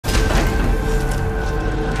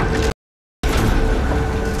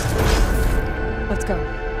Let's go.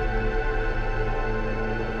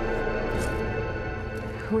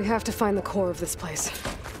 We have to find the core of this place.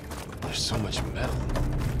 There's so much metal.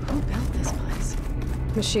 Who built this place?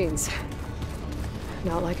 Machines.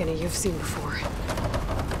 Not like any you've seen before.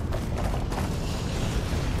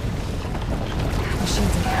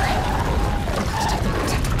 Machines in there. We'll have to take them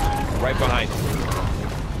out. Right behind you.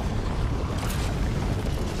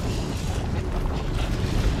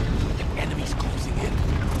 Enemies closing in.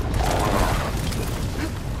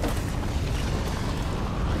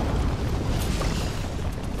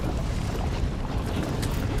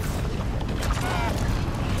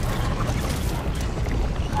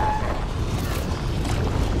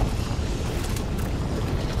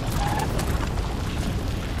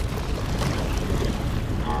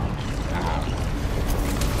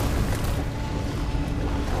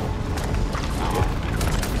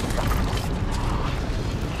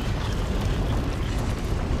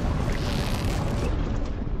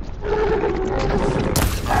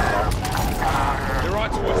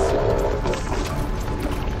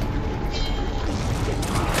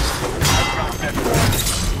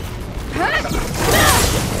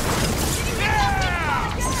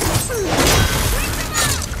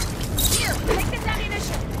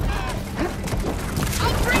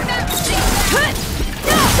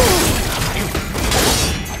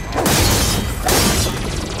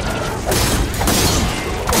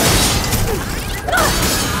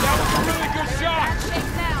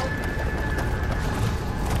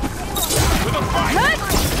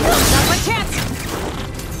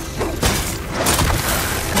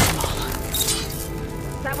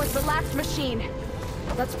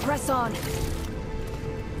 Let's press on.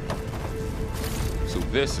 So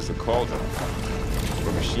this is a cauldron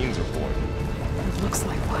where machines are born. It looks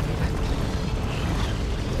like one, but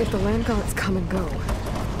if the land gods come and go,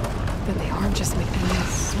 then they aren't just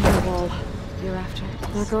mechanics. The wall you're after.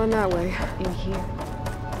 Not going that way. In here.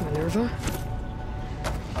 Minerva?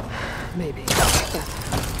 Maybe. But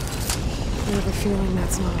I have a feeling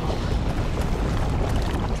that's not all.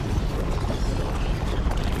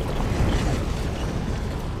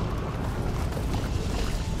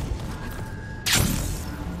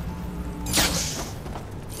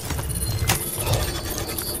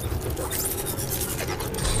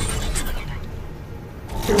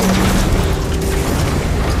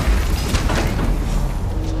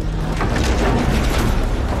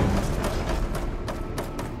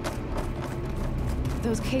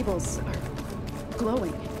 Those cables are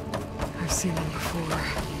glowing. I've seen them before.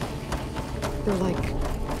 They're like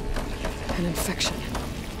an infection.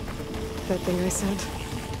 That thing I sent,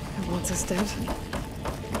 it wants us dead.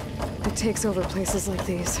 It takes over places like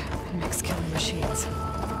these and makes killing machines.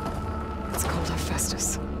 It's called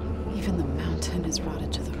Hephaestus. Even the mountain is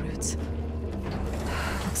rotted to the roots.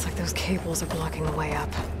 Looks like those cables are blocking the way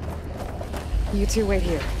up. You two wait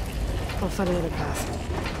here. I'll find another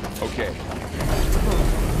path. Okay.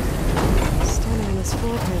 Standing on this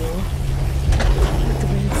floor panel,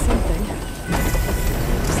 activated something.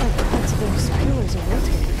 Looks like parts of those pillars are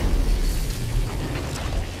rotating.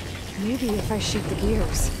 Maybe if I shoot the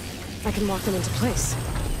gears, I can lock them into place.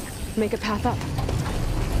 Make a path up.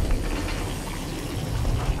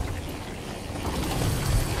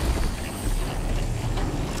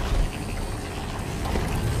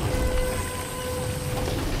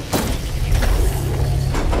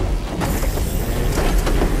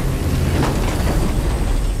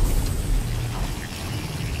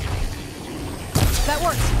 That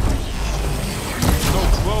worked. So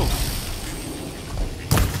close.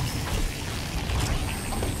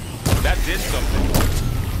 That did something.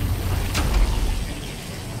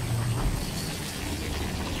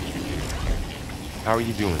 How are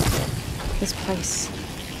you doing? This place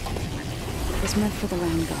was meant for the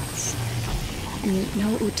land gods.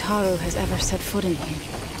 No Utaru has ever set foot in here.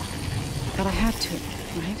 But I had to,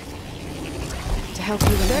 right? To help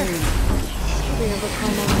you in Area. Should we ever come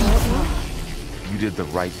on that? You did the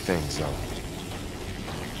right thing, Zoe.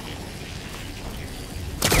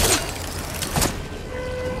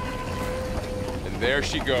 And there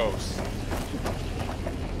she goes.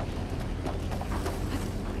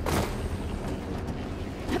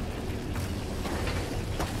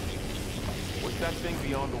 What's that thing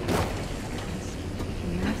beyond the wall?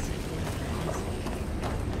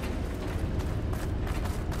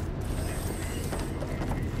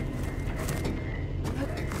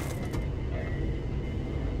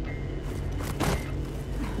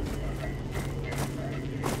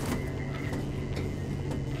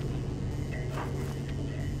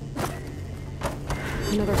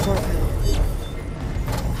 Another floor panel.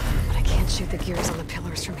 But I can't shoot the gears on the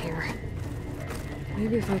pillars from here.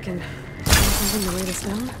 Maybe if I can Something to weight us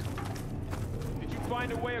down? Did you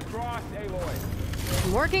find a way across, Aloy?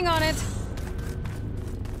 I'm working on it.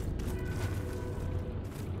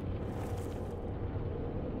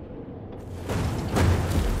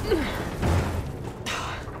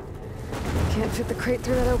 Can't fit the crate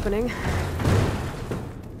through that opening.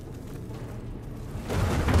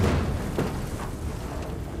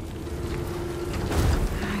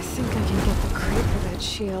 I think I can get the crate for that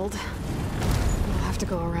shield. We'll have to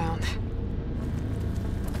go around.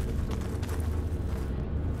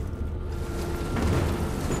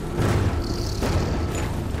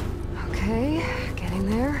 Okay, getting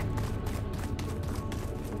there.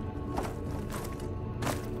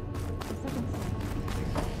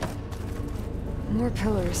 More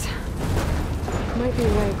pillars. Might be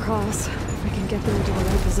a way across, if I can get them into the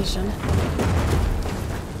right position.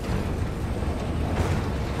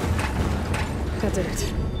 That did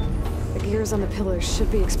it. The gears on the pillars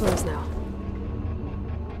should be exposed now.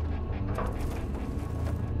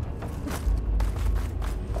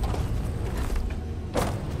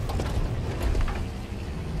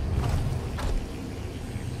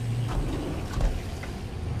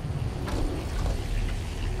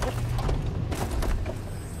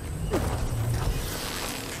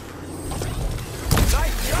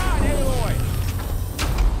 Nice shot, Aloy!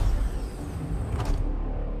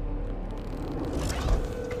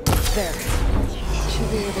 There. Should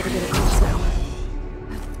be able to get across now.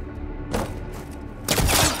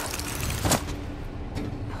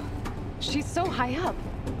 She's so high up.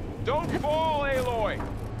 Don't fall, Aloy!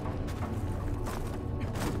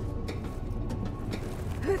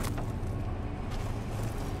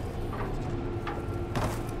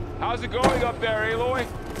 How's it going up there, Aloy?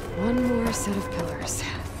 One more set of pillars.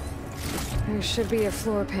 There should be a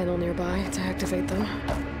floor panel nearby to activate them.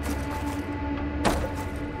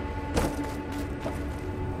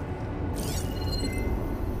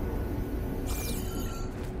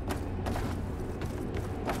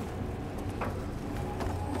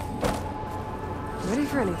 Ready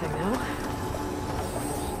for anything now?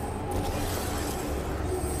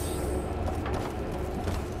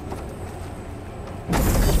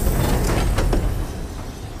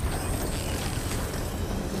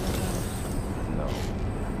 No.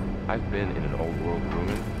 I've been in an old world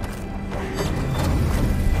ruin.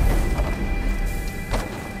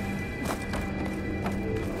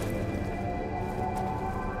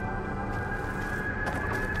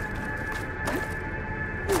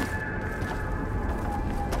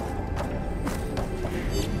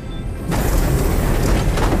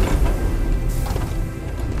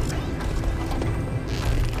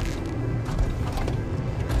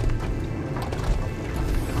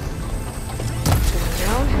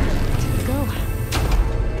 Down. Here we go.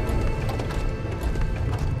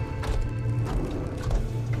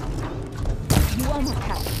 You almost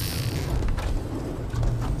had it.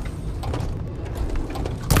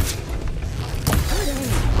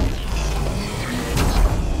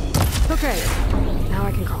 Okay, now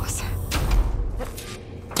I can cross.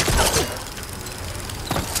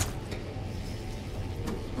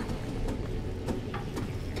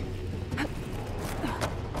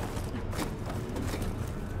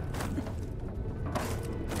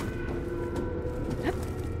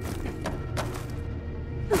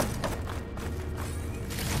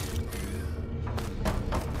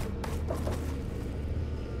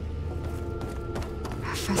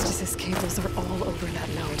 Festus's cables are all over that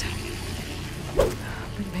node.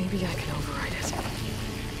 But maybe I can override it.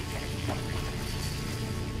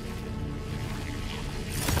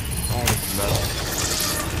 All this metal.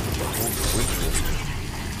 The whole switch.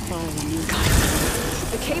 Follow me.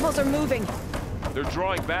 The cables are moving! They're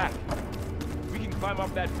drawing back. We can climb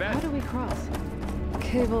up that How vent. do we cross?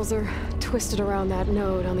 Cables are twisted around that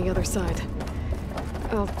node on the other side.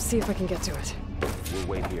 I'll see if I can get to it. We'll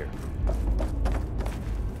wait here.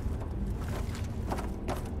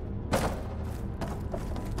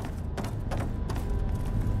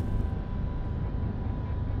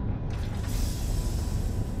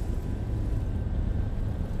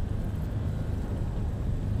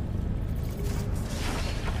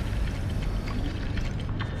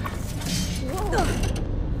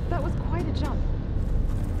 That was quite a jump.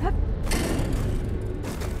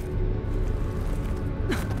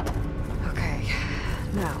 Okay,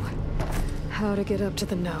 now, how to get up to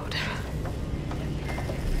the node.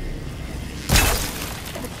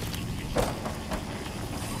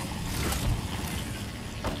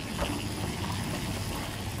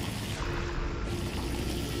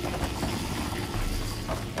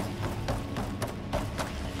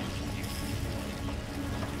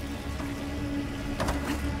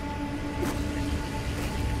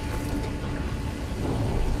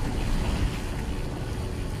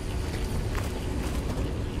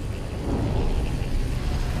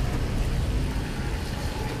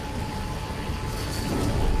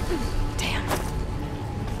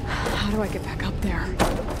 How do I get back up there?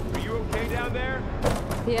 Are you okay down there?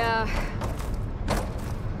 Yeah.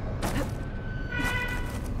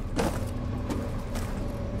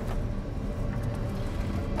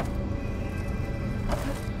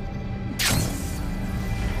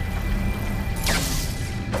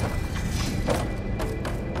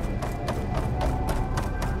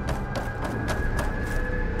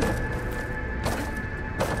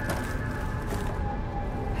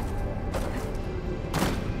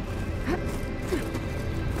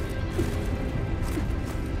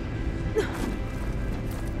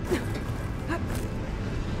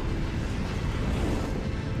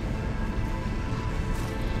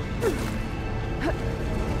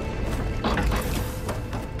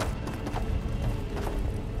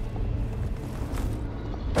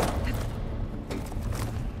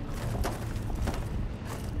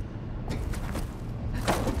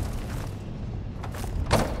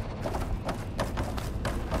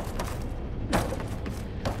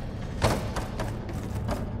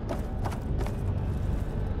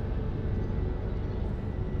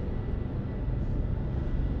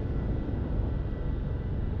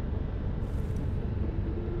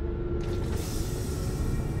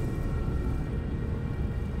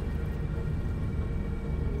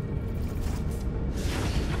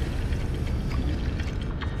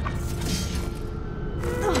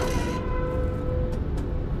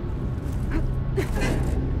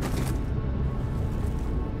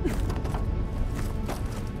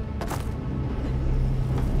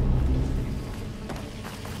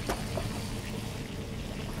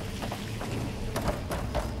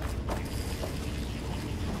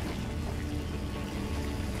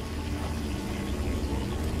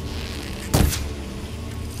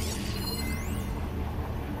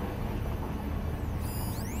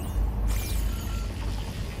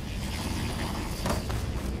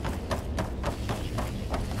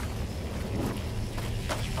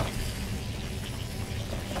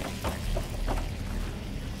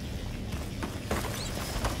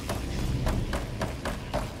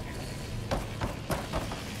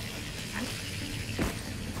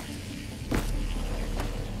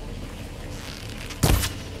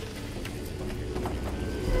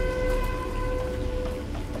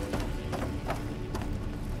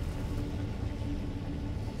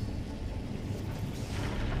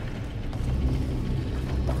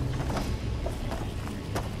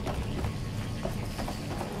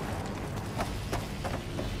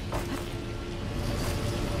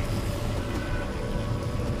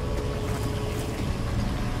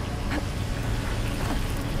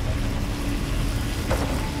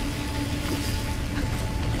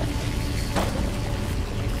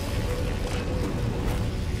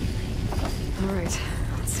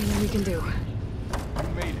 Can do. You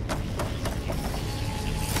made it.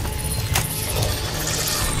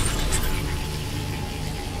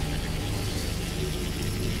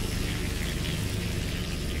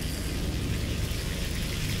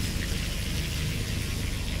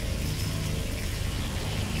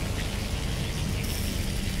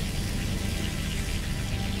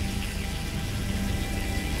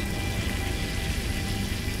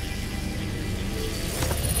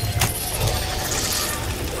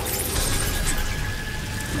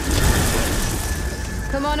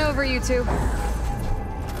 Come on over, you two.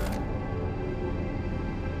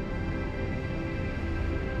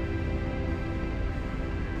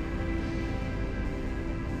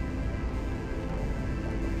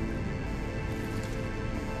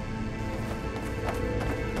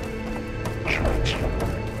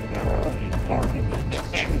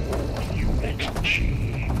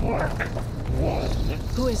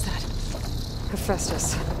 Who is that?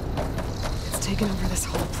 Hephaestus. It's taken over this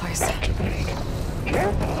whole place.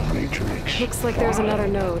 Matrix. Looks like there's another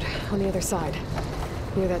node on the other side,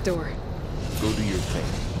 near that door. Go do your thing.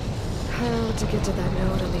 How to get to that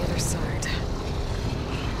node on the other side?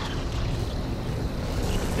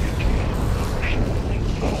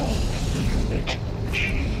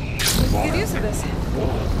 Good use of this.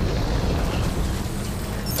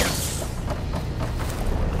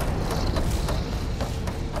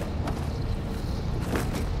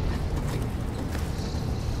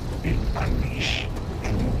 Increase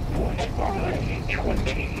throughput by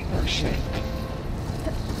 20%.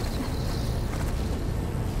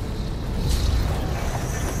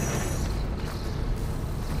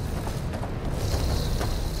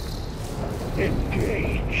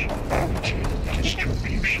 Engage active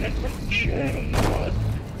distribution J1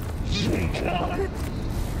 Zeta.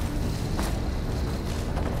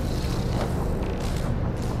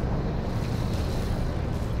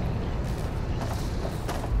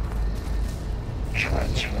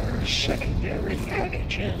 Transfers secondary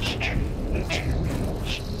packages to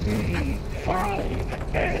materials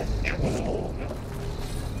B5 and 12.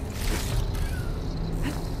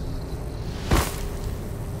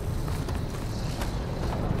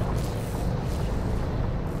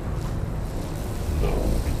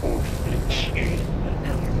 Load ordnance in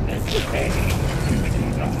Units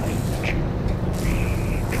A59 to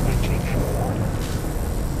B24.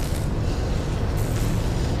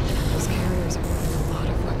 Those carriers are moving a lot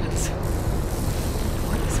of weapons.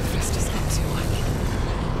 What is Hephaestus up to?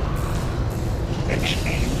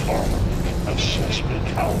 Execute armament assessment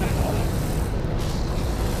alpha.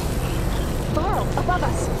 Varl, above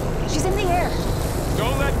us. She's in the air.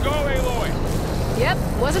 Don't let go, Aloy! Yep,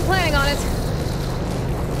 wasn't planning on it.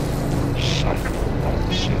 Cycle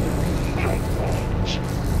auxiliary pipelines.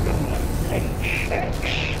 HX.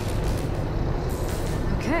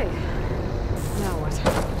 Okay. Now what?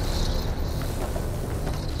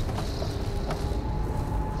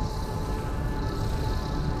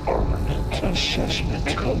 Armament assessment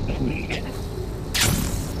complete.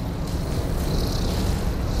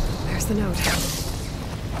 There's the note.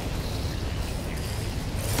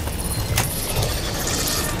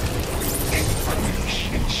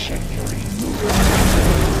 Increase incendiary movement.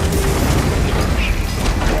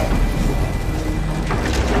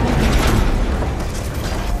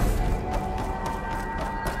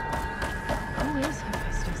 Who is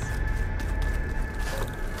Hephaestus?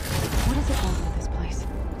 What does it want with this place?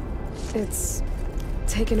 It's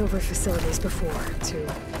taken over facilities before to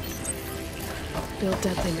build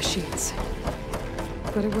deadly machines.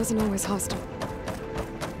 But it wasn't always hostile.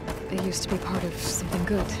 It used to be part of something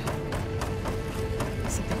good.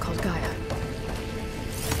 Something called GAIA.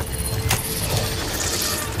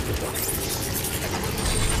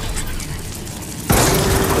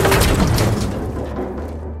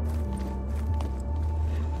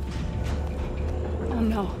 Oh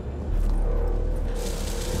no.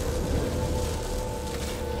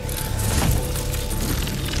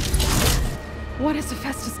 What has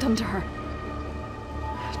Hephaestus done to her?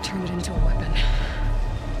 Turn it into a weapon.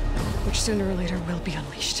 Which sooner or later will be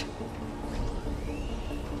unleashed.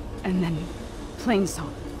 And then,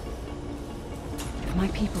 Plainsong. If my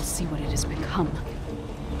people see what it has become,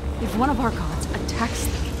 if one of our gods attacks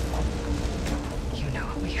them, You know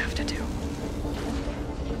what we have to do.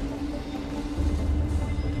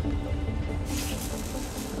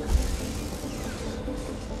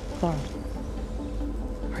 Varl,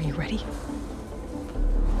 are you ready?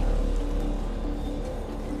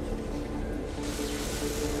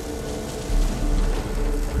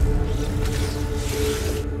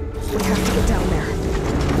 We have to get down there.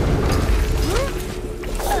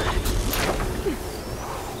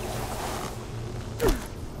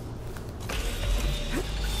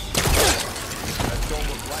 That don't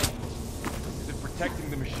look right. Is it protecting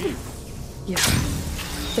the machine? Yeah.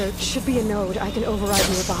 There should be a node I can override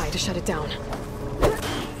nearby to shut it down.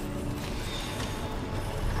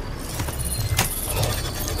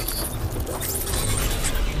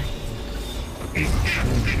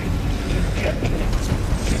 Intrusion detected.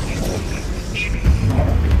 Deployment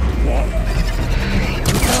G1.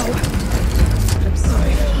 I'm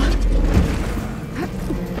sorry.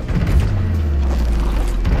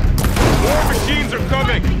 More machines are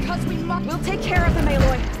coming! because we must. We'll take care of them,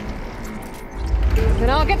 Aloy. Then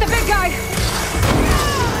I'll get the big guy!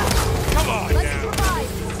 Come on Let's now! survive.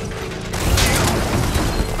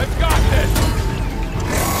 I've got this!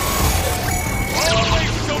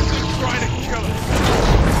 Always something trying to kill us!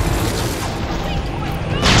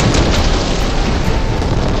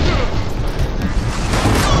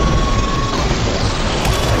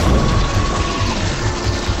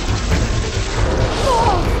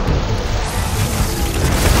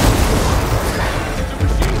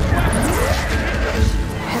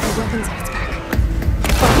 Heavy weapons on its back.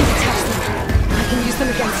 If I can detach them, I can use them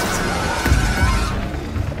against it.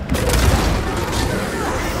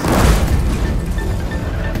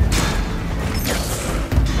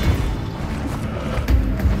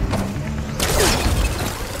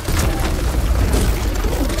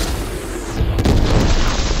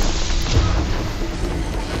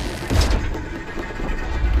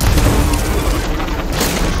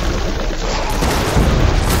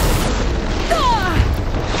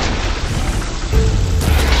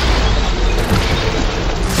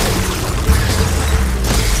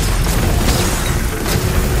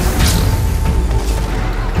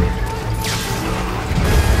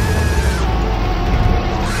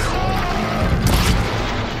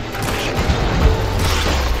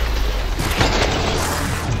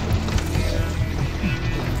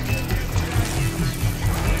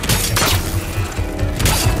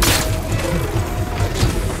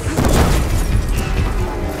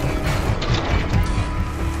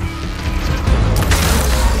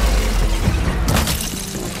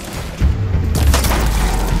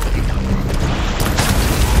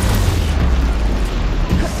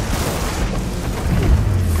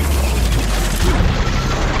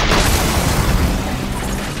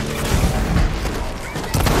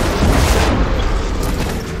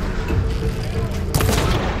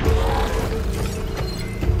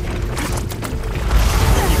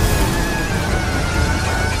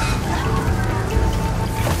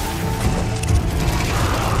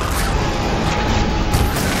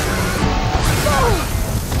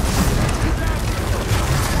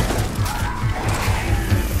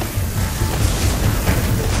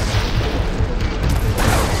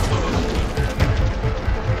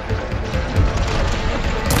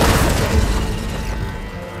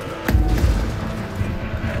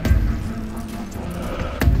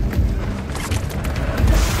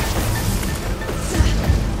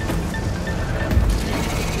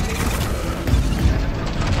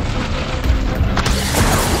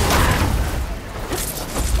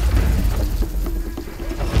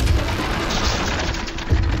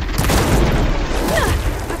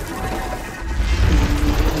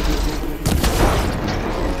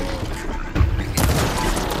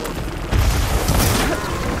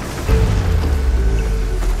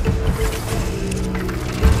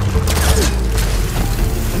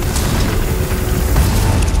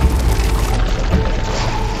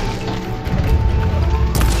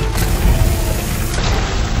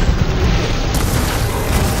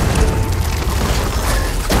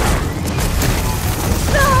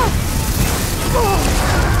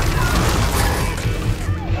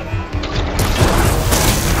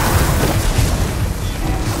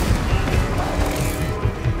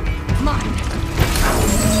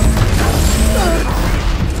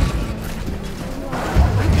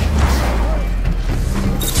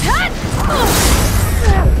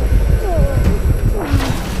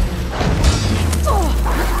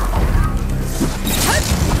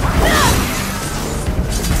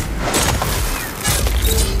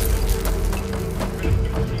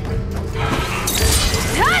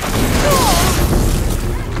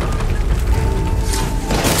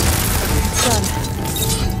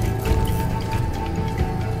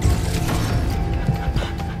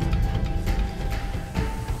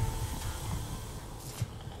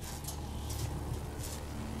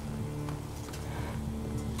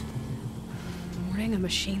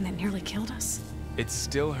 machine that nearly killed us? It's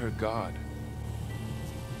still her god.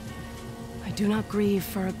 I do not grieve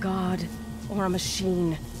for a god or a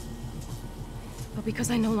machine, but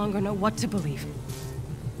because I no longer know what to believe.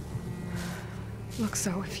 Look,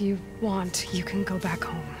 so if you want, you can go back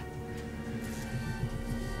home.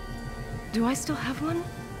 Do I still have one?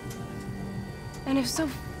 And if so,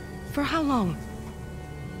 for how long?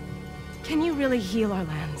 Can you really heal our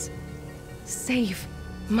lands? Save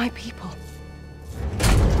my people?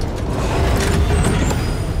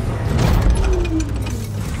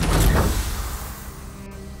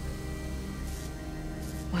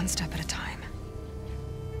 One step at a time.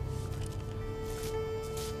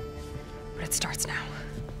 But it starts now.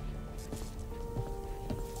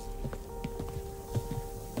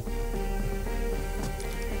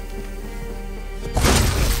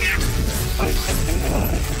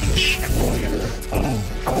 Destroyer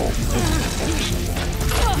of all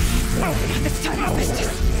It's time for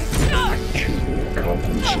business. to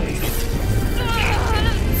compensate.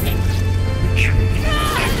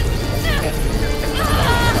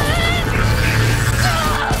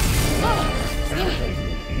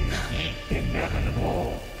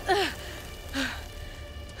 Inevitable.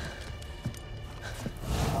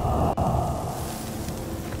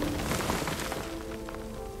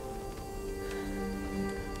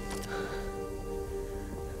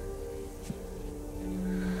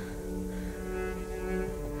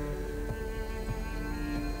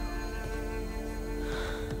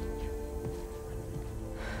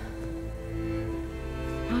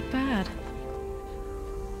 Not bad.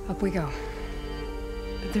 Up we go.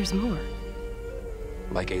 But there's more.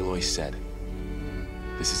 Like Aloy said,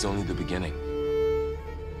 this is only the beginning.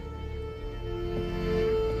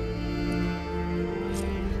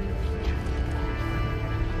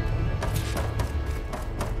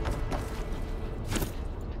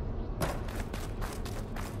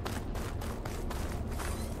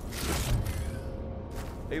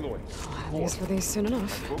 Aloy, I'll have use for these soon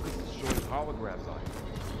enough. focus is showing holograms on you.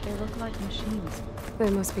 They look like machines. They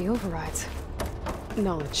must be overrides.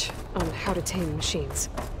 Knowledge on how to tame machines.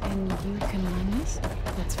 And you can learn this?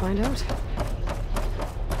 Let's find out.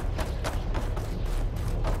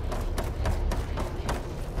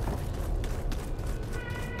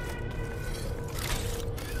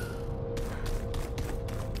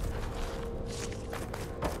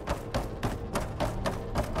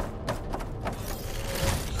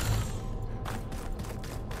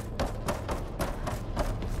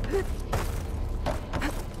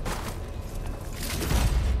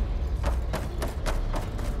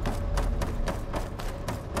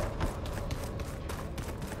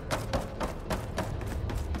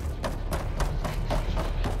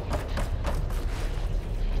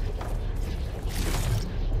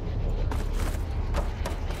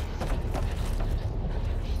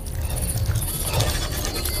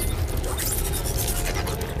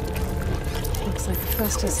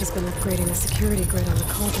 Festus has been upgrading the security grid on the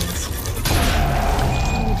cauldrons.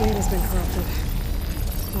 The data's been corrupted.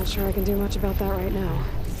 Not sure I can do much about that right now.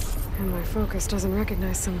 And my focus doesn't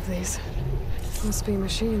recognize some of these. Must be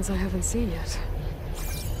machines I haven't seen yet.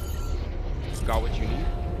 Got what you need?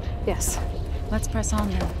 Yes. Let's press on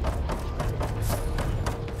then.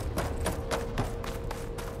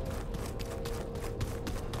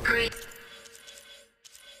 Great.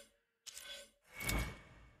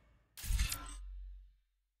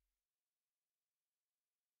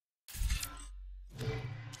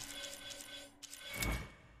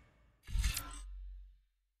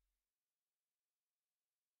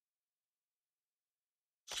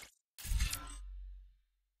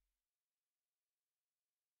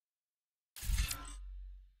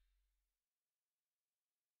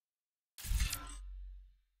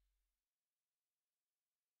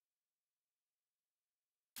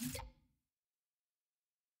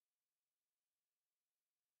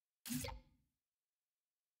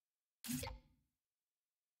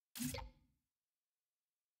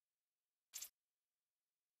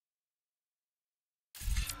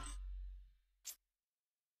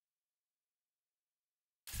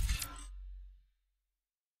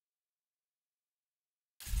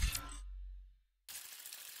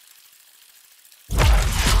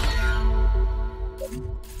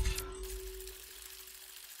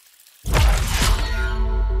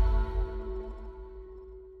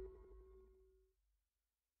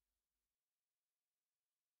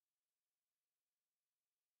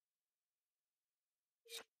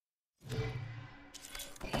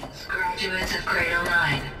 Graduates of Grade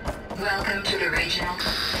 09, welcome to the regional...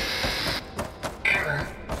 Error.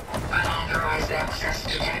 Unauthorized access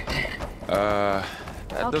detected.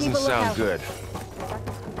 That doesn't sound good.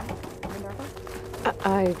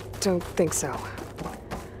 I don't think so.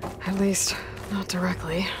 At least, not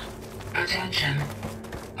directly. Attention.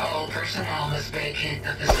 All personnel must vacate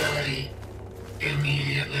the facility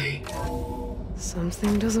immediately.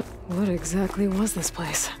 Something doesn't... What exactly was this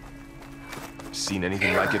place? Seen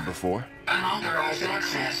anything like it before? Unauthorized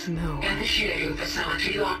access. No. Initiating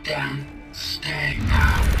facility lockdown. Stay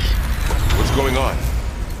out. What's going on?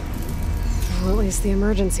 Well, at least the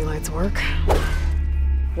emergency lights work.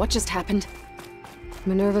 What just happened?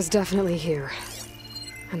 Minerva's definitely here.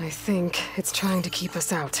 And I think it's trying to keep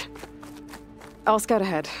us out. I'll scout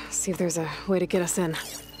ahead, see if there's a way to get us in.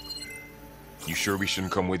 You sure we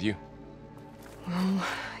shouldn't come with you? Well,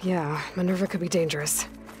 yeah, Minerva could be dangerous.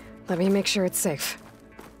 Let me make sure it's safe.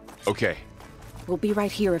 Okay. We'll be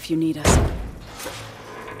right here if you need us.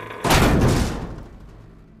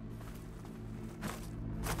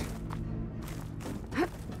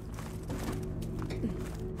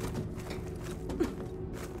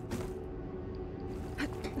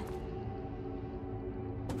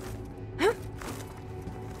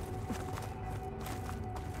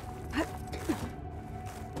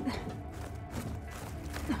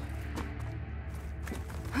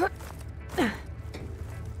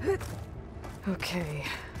 Okay,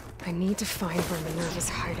 I need to find where Minerva's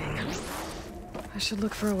hiding. I should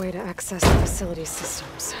look for a way to access the facility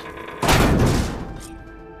systems.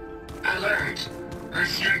 Alert.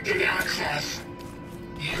 Restricted access.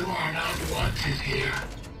 You are not wanted here.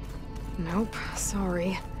 Nope,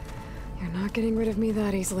 sorry. You're not getting rid of me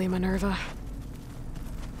that easily, Minerva.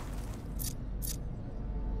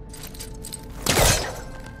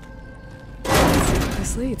 Let's see where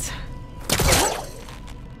this leads.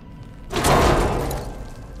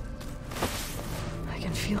 I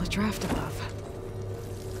can feel a draft above.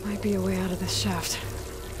 Might be a way out of this shaft.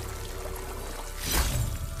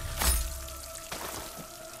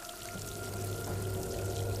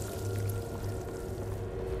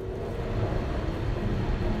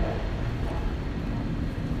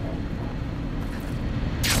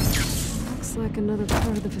 Looks like another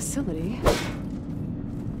part of the facility.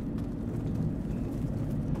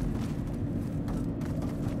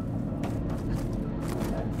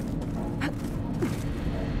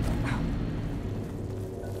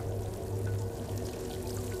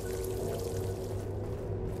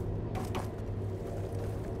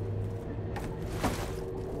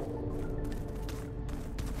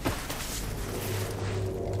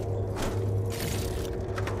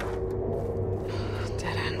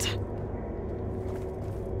 Dead end.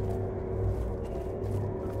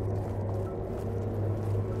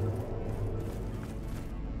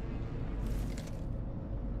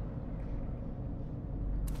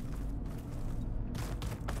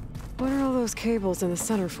 What are all those cables in the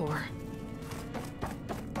center for?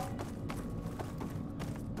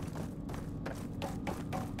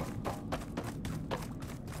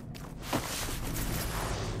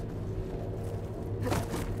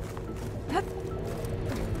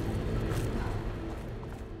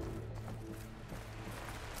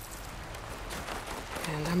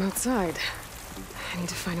 And I'm outside. I need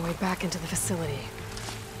to find a way back into the facility.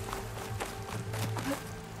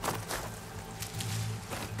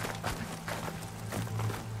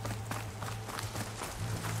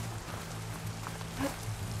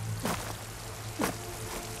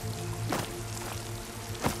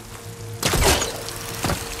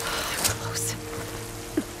 Close.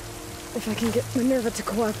 If I can get Minerva to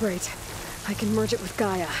cooperate, I can merge it with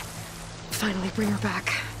Gaia. Finally bring her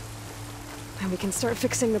back. And we can start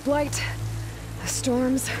fixing the blight, the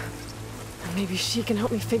storms, and maybe she can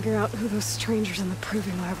help me figure out who those strangers in the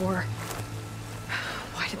proving lab were.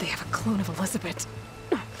 Why did they have a clone of Elizabeth?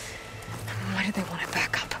 Why did they want it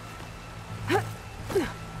back up?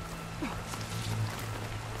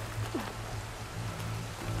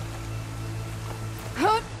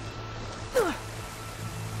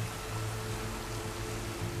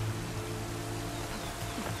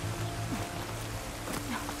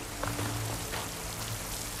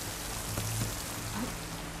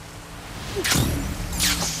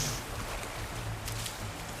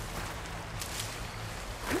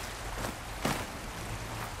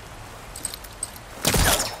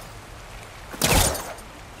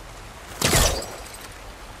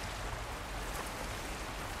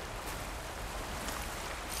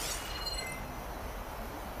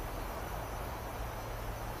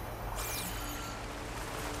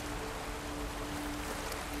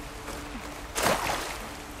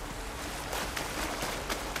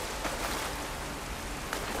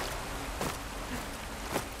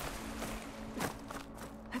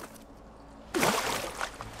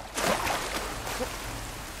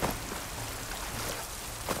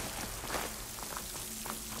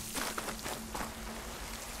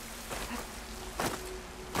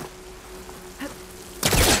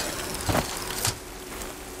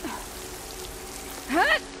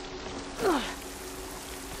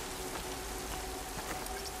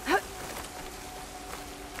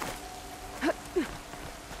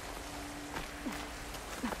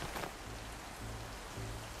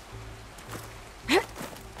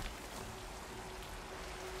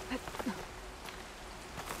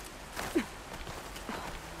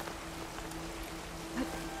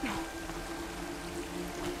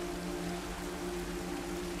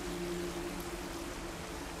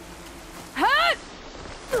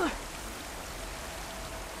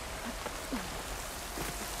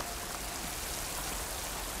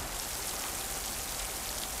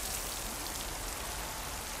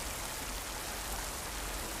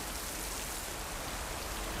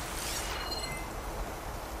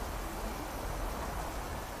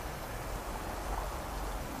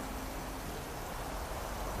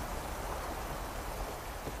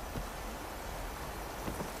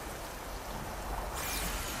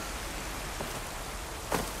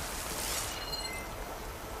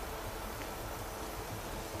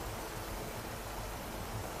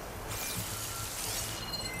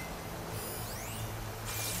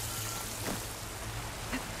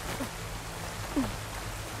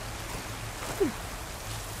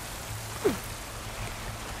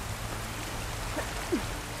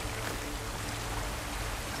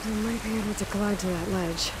 tied to that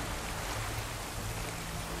ledge.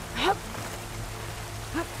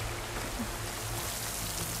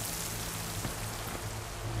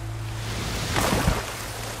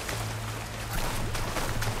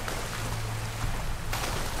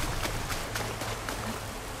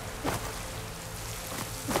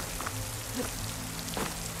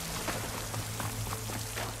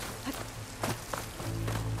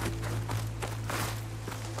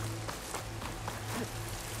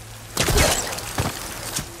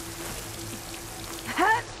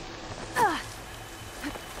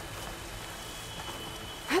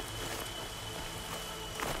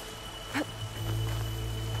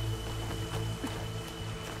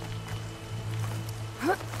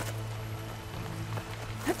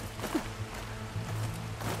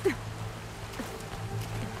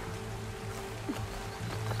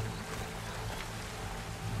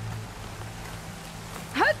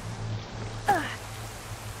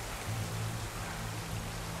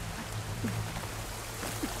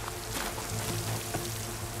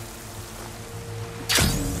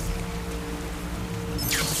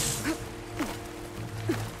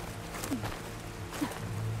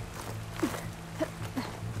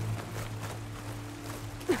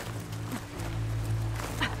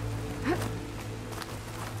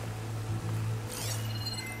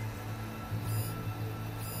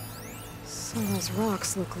 Some of those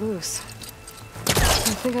rocks look loose.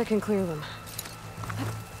 I think I can clear them.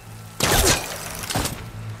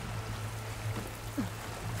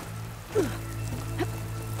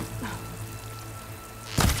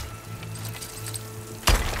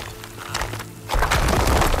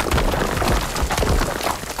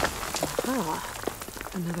 Ah,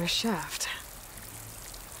 another shaft.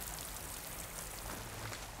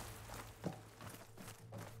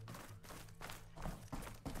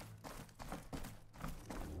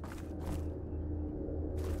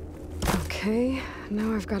 Okay,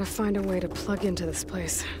 now I've got to find a way to plug into this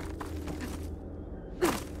place.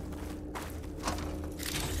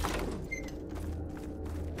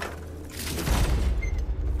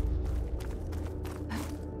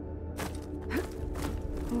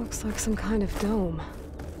 Looks like some kind of dome.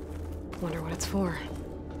 Wonder what it's for.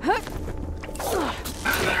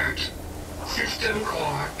 Alert. System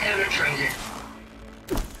core penetrated.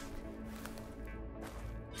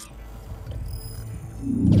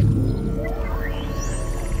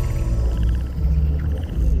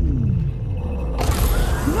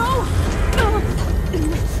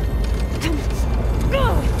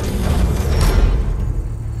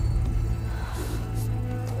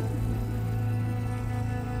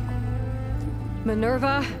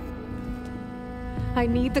 Minerva, I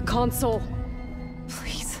need the console.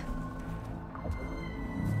 Please.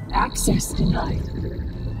 Access denied.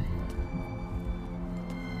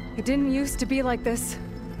 It didn't used to be like this.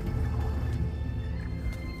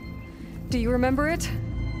 Do you remember it?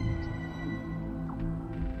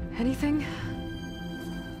 Anything?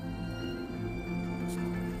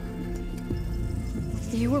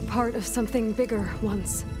 You were part of something bigger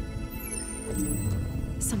once.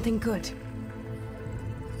 Something good.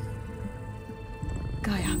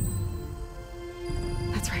 Gaia.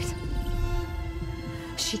 That's right.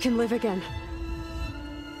 She can live again.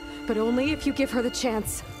 But only if you give her the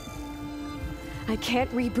chance. I can't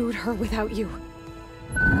reboot her without you.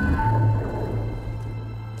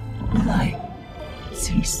 Light.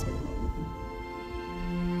 Cease.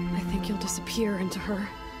 I think you'll disappear into her.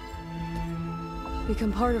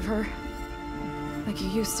 Become part of her. Like you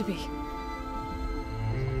used to be.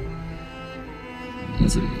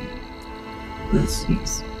 Desert. Will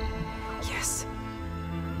cease. Yes.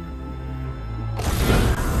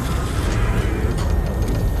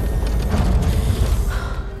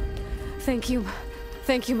 Thank you.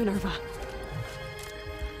 Thank you, Minerva.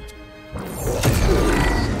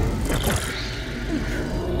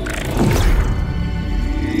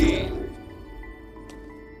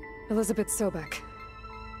 Elizabeth Sobek.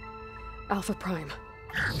 Alpha Prime.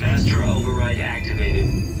 Master override activated.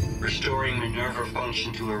 Restoring Minerva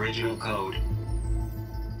function to original code.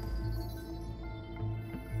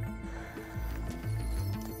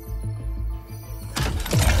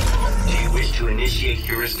 Do you wish to initiate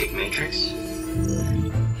heuristic matrix?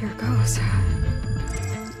 Here goes.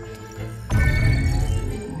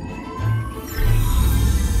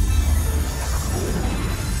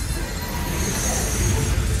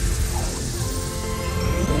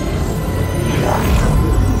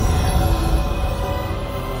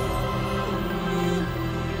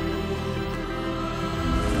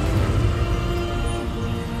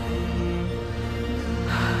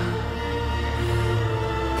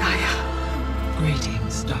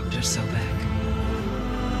 Greetings, Dr. Sobek.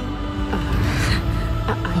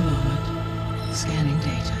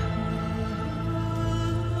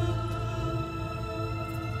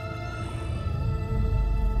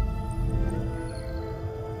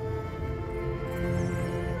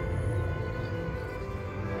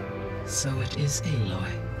 So it is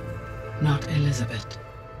Aloy, not Elizabeth.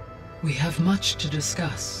 We have much to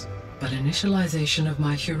discuss, but initialization of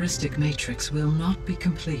my heuristic matrix will not be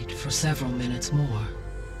complete for several minutes more.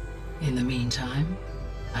 In the meantime,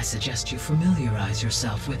 I suggest you familiarize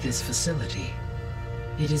yourself with this facility.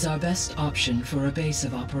 It is our best option for a base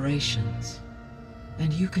of operations,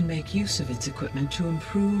 and you can make use of its equipment to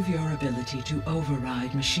improve your ability to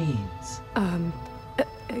override machines.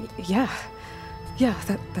 Yeah. Yeah,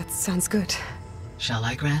 that sounds good. Shall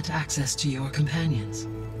I grant access to your companions?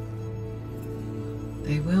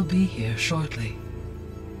 They will be here shortly.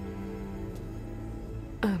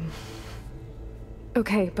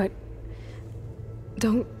 Okay, but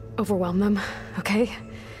don't overwhelm them, okay?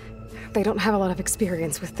 They don't have a lot of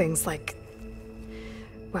experience with things like,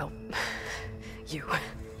 well, you.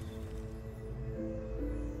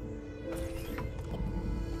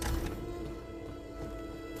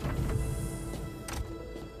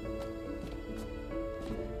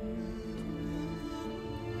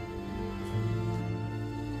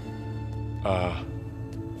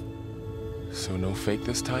 So no fake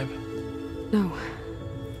this time? No.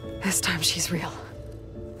 This time she's real.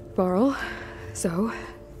 Varl, Zoe.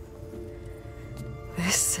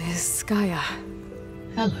 This is Gaia.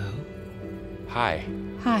 Hello. Hi.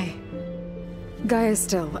 Hi. Gaia's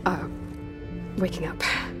still, waking up.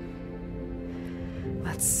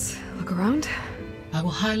 Let's look around. I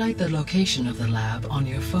will highlight the location of the lab on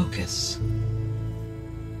your focus.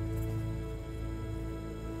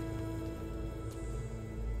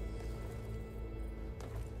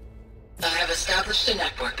 I have established a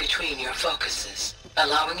network between your focuses,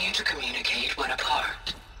 allowing you to communicate when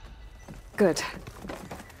apart. Good.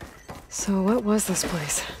 So what was this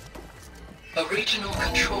place? A regional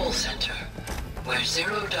control center, where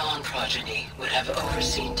Zero Dawn progeny would have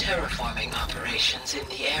overseen terraforming operations in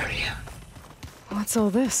the area. What's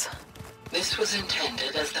all this? This was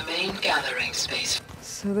intended as the main gathering space.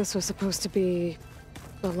 So this was supposed to be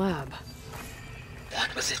the lab.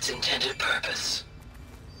 That was its intended purpose.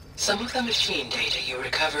 Some of the machine data you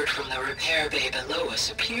recovered from the repair bay below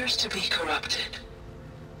us appears to be corrupted.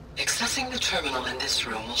 Accessing the terminal in this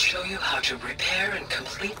room will show you how to repair and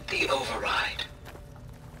complete the override.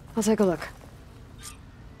 I'll take a look.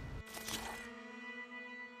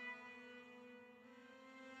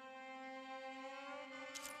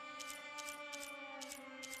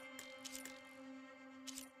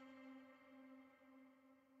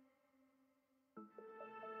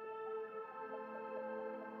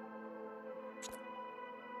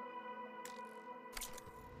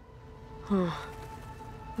 Huh.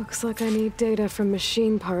 Looks like I need data from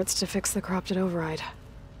machine parts to fix the corrupted override.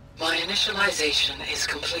 My initialization is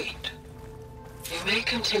complete. You may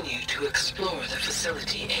continue to explore the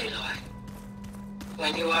facility, Aloy.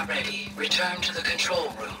 When you are ready, return to the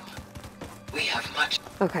control room. We have much...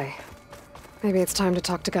 Okay. Maybe it's time to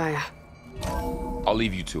talk to Gaia. I'll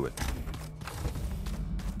leave you to it.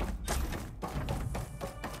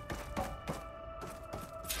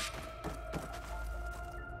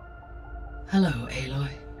 Hello, Aloy.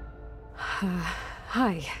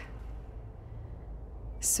 Hi.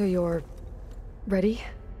 So you're... ready?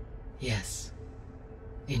 Yes.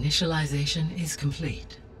 Initialization is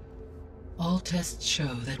complete. All tests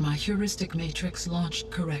show that my heuristic matrix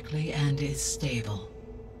launched correctly and is stable.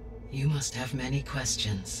 You must have many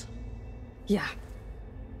questions. Yeah.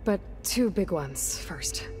 But two big ones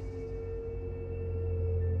first.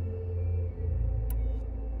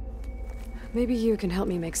 Maybe you can help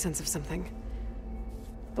me make sense of something.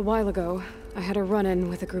 A while ago, I had a run-in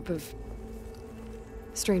with a group of...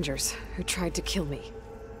 strangers who tried to kill me.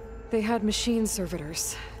 They had machine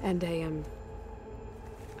servitors and a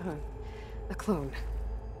clone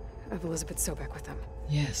of Elizabeth Sobek with them.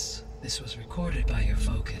 Yes, this was recorded by your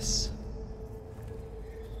focus.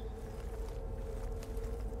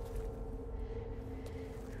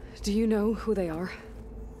 Do you know who they are?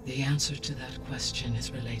 The answer to that question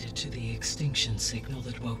is related to the extinction signal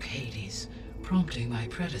that woke Hades, prompting my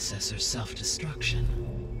predecessor's self-destruction.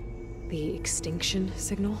 The extinction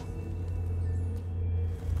signal?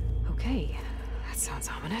 Okay, that sounds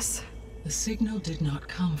ominous. The signal did not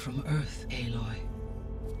come from Earth, Aloy.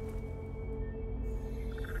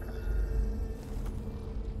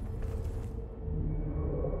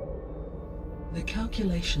 The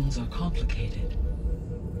calculations are complicated,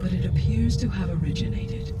 but it appears to have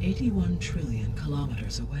originated 81 trillion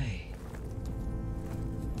kilometers away.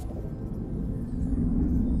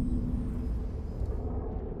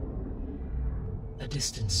 A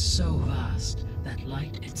distance so vast that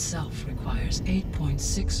light itself requires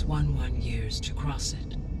 8.611 years to cross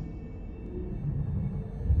it.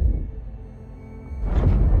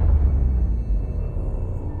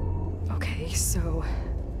 so...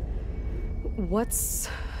 what's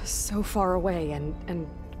so far away, and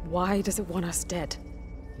why does it want us dead?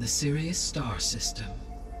 The Sirius star system.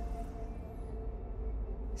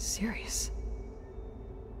 Sirius?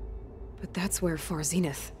 But that's where Far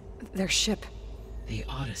Zenith, their ship... The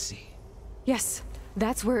Odyssey. Yes,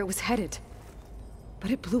 that's where it was headed.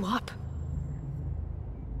 But it blew up.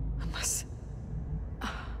 Unless...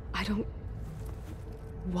 I don't...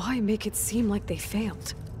 Why make it seem like they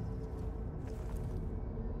failed?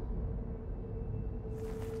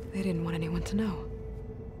 They didn't want anyone to know.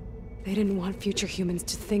 They didn't want future humans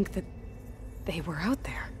to think that they were out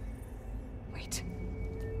there. Wait.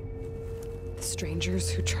 The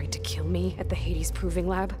strangers who tried to kill me at the Hades Proving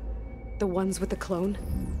Lab? The ones with the clone?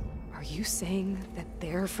 Are you saying that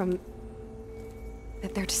they're from...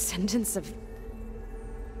 that they're descendants of...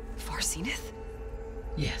 Far Zenith?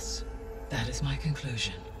 Yes, that is my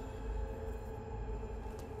conclusion.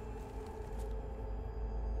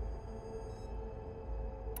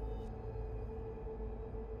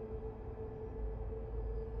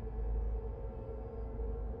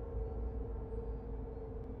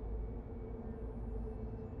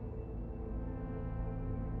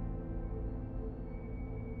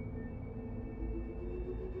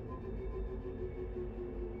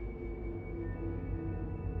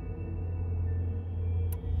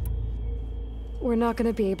 We're not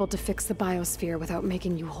gonna be able to fix the biosphere without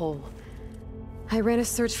making you whole. I ran a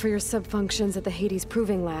search for your subfunctions at the Hades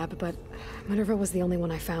Proving Lab, but Minerva was the only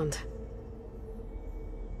one I found.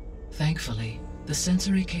 Thankfully, the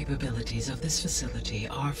sensory capabilities of this facility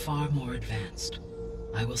are far more advanced.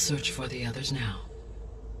 I will search for the others now.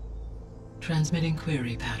 Transmitting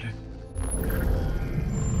query pattern.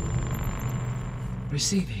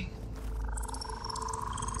 Receiving.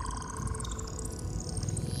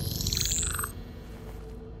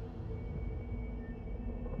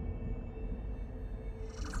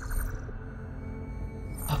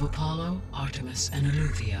 Of Apollo, Artemis, and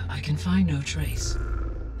Eleuthia, I can find no trace.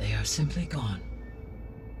 They are simply gone.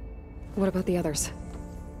 What about the others?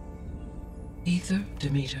 Ether,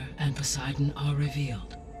 Demeter, and Poseidon are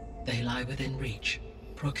revealed. They lie within reach,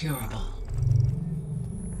 procurable.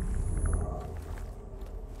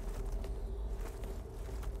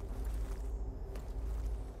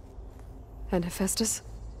 And Hephaestus?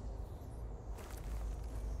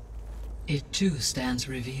 It too stands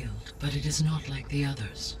revealed, but it is not like the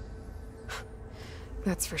others.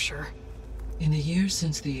 That's for sure. In the years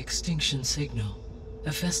since the extinction signal,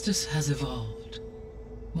 Hephaestus has evolved.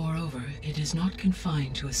 Moreover, it is not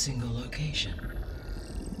confined to a single location.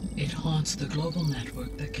 It haunts the global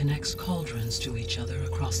network that connects cauldrons to each other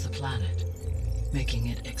across the planet, making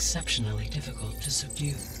it exceptionally difficult to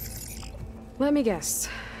subdue. Let me guess.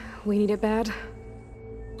 We need it bad?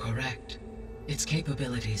 Correct. Its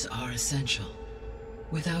capabilities are essential.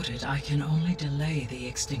 Without it, I can only delay the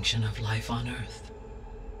extinction of life on Earth.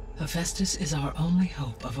 Hephaestus is our only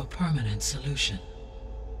hope of a permanent solution.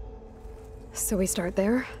 So we start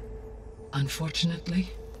there?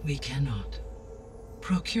 Unfortunately, we cannot.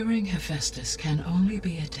 Procuring Hephaestus can only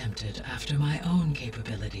be attempted after my own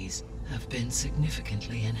capabilities have been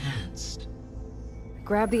significantly enhanced.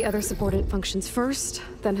 Grab the other subordinate functions first,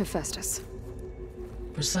 then Hephaestus.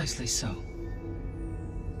 Precisely so.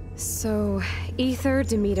 So, Ether,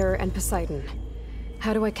 Demeter, and Poseidon.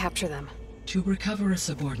 How do I capture them? To recover a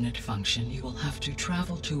subordinate function, you will have to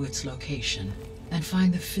travel to its location and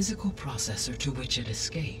find the physical processor to which it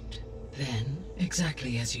escaped. Then,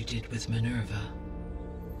 exactly as you did with Minerva,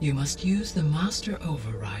 you must use the master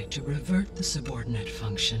override to revert the subordinate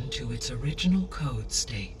function to its original code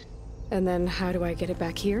state. And then how do I get it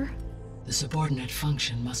back here? The subordinate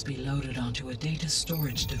function must be loaded onto a data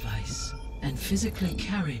storage device and physically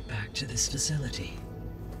carried back to this facility.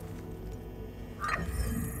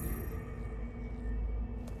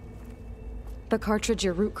 The cartridge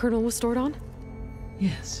your root kernel was stored on?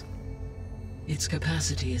 Yes. Its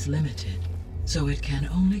capacity is limited, so it can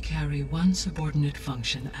only carry one subordinate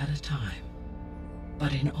function at a time.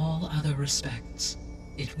 But in all other respects,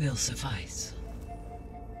 it will suffice.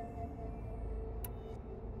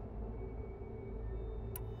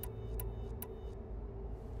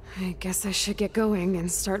 I guess I should get going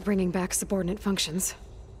and start bringing back subordinate functions.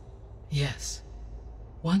 Yes.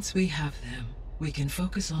 Once we have them, we can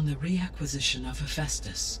focus on the reacquisition of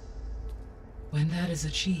Hephaestus. When that is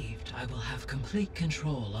achieved, I will have complete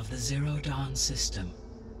control of the Zero Dawn system,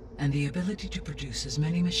 and the ability to produce as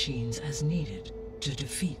many machines as needed to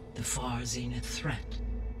defeat the Far Zenith threat.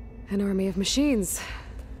 An army of machines.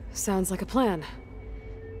 Sounds like a plan.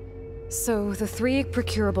 So, the 3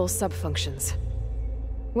 procurable subfunctions.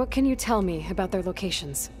 What can you tell me about their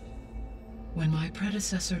locations? When my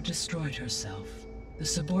predecessor destroyed herself, the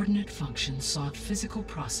subordinate functions sought physical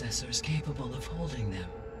processors capable of holding them.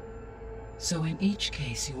 So in each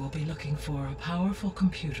case you will be looking for a powerful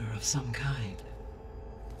computer of some kind.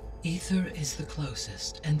 Ether is the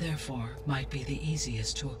closest, and therefore might be the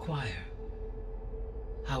easiest to acquire.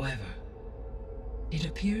 However, it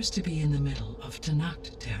appears to be in the middle of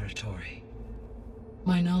Tanakh territory.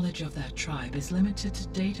 My knowledge of that tribe is limited to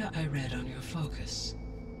data I read on your focus,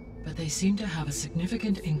 but they seem to have a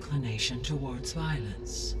significant inclination towards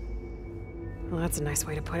violence. Well, that's a nice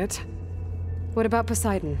way to put it. What about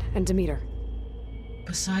Poseidon and Demeter?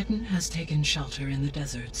 Poseidon has taken shelter in the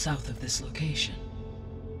desert south of this location.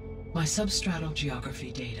 My substratal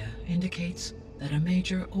geography data indicates that a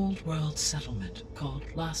major old-world settlement called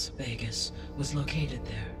Las Vegas was located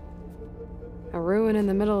there. A ruin in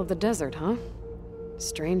the middle of the desert, huh?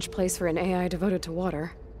 Strange place for an AI devoted to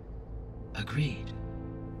water. Agreed.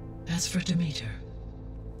 As for Demeter,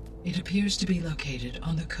 it appears to be located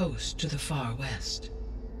on the coast to the far west.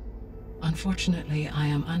 Unfortunately, I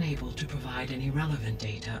am unable to provide any relevant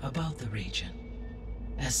data about the region.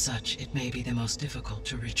 As such, it may be the most difficult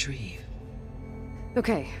to retrieve.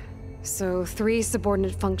 Okay, so 3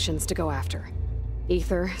 subordinate functions to go after.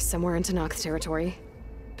 Ether, somewhere in Tanakh territory,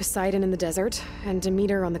 Poseidon in the desert, and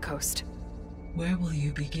Demeter on the coast. Where will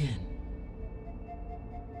you begin?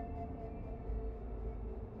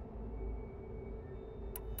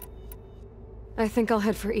 I think I'll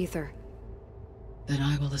head for Ether. Then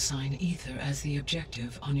I will assign Ether as the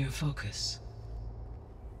objective on your focus.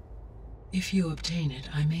 If you obtain it,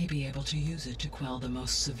 I may be able to use it to quell the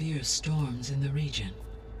most severe storms in the region.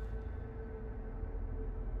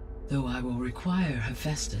 Though I will require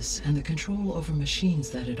Hephaestus and the control over machines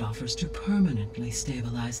that it offers to permanently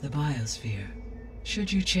stabilize the biosphere.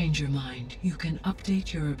 Should you change your mind, you can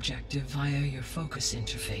update your objective via your focus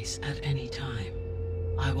interface at any time.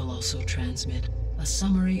 I will also transmit a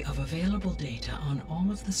summary of available data on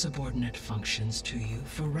all of the subordinate functions to you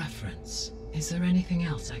for reference. Is there anything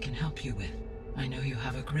else I can help you with? I know you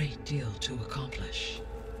have a great deal to accomplish.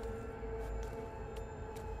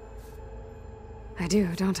 I do,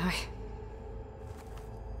 don't I?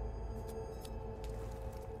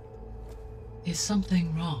 Is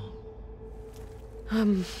something wrong?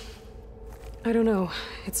 I don't know.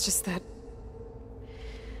 It's just that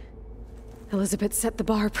Elizabeth set the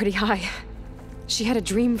bar pretty high. She had a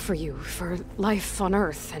dream for you, for life on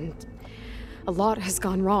Earth, and a lot has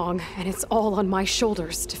gone wrong, and it's all on my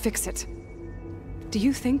shoulders to fix it. Do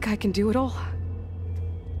you think I can do it all?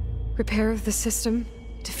 Repair the system,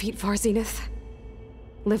 defeat Varzenith,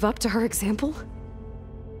 live up to her example?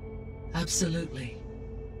 Absolutely.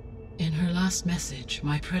 In her last message,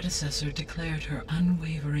 my predecessor declared her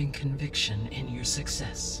unwavering conviction in your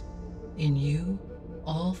success. In you,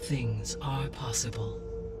 all things are possible.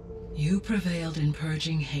 You prevailed in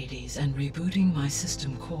purging Hades and rebooting my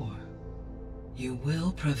system core. You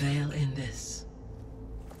will prevail in this.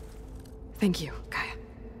 Thank you, Gaia.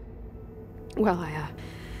 Well,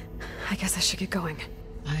 I guess I should get going.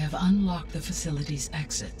 I have unlocked the facility's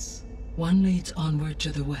exits. One leads onward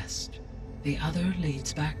to the west. The other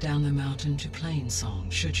leads back down the mountain to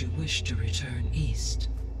Plainsong, should you wish to return east.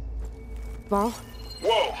 Varl?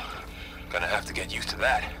 Whoa! Gonna have to get used to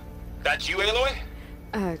that. That's you,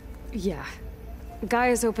 Aloy? Yeah.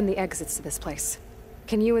 Gaia's opened the exits to this place.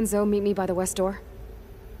 Can you and Zoe meet me by the west door?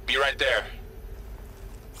 Be right there.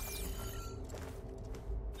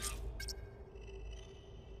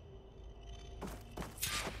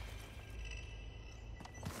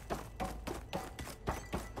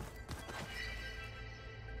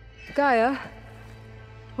 Gaia?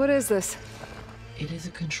 What is this? It is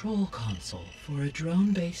a control console for a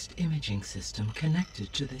drone-based imaging system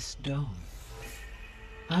connected to this dome.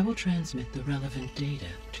 I will transmit the relevant data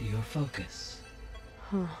to your focus.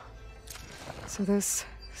 Huh. So this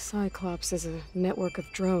Cyclops is a network of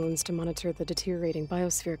drones to monitor the deteriorating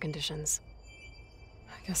biosphere conditions.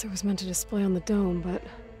 I guess it was meant to display on the dome, but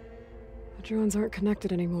the drones aren't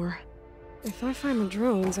connected anymore. If I find the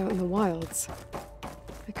drones out in the wilds,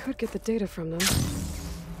 I could get the data from them,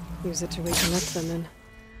 use it to reconnect them,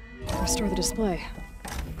 and restore the display.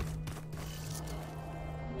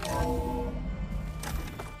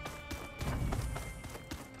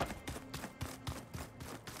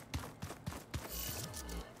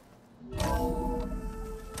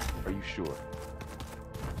 Are you sure?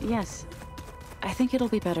 Yes. I think it'll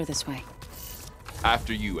be better this way.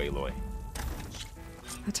 After you, Aloy.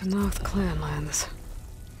 The Tanakh clan lands.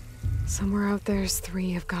 Somewhere out there's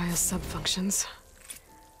 3 of Gaia's sub-functions.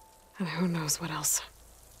 And who knows what else.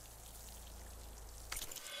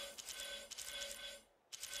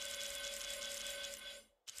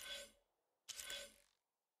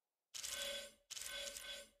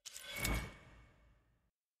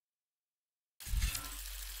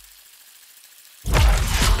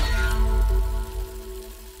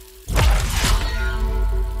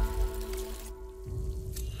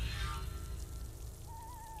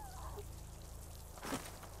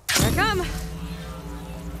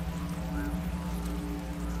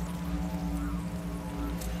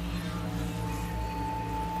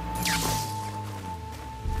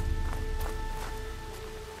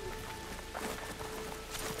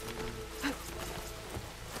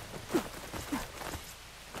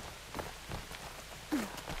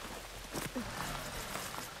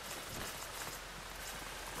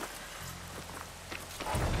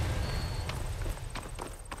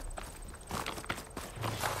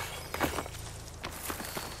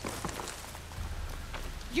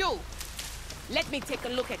 You! Let me take a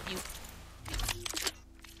look at you.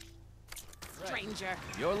 Stranger.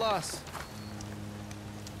 Your loss.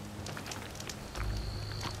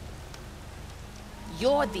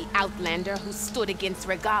 You're the outlander who stood against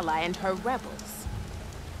Regala and her rebels.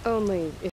 Only if